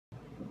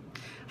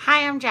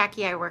Hi, I'm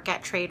Jackie. I work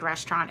at Trade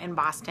Restaurant in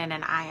Boston,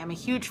 and I am a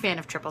huge fan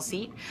of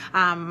Tripleseat.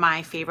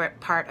 My favorite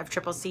part of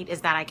Tripleseat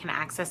is that I can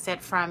access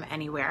it from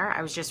anywhere.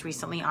 I was just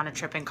recently on a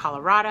trip in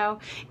Colorado,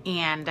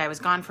 and I was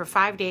gone for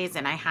 5 days,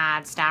 and I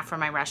had staff from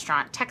my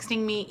restaurant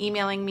texting me,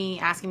 emailing me,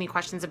 asking me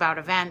questions about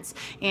events,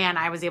 and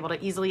I was able to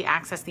easily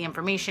access the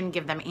information,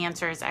 give them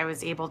answers. I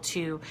was able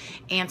to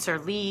answer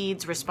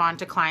leads, respond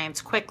to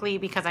clients quickly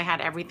because I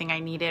had everything I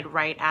needed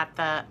right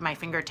at my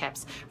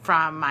fingertips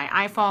from my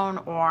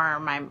iPhone or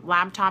my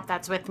laptop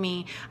that's with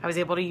me. I was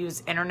able to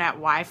use internet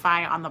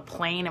Wi-Fi on the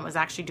plane. It was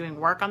actually doing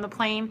work on the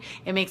plane.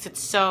 It makes it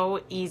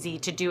so easy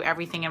to do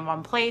everything in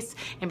one place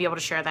and be able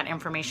to share that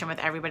information with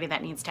everybody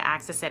that needs to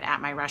access it at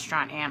my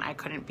restaurant. And I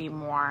couldn't be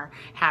more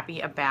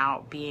happy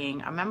about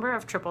being a member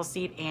of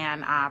Tripleseat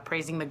and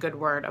praising the good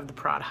word of the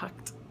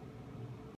product.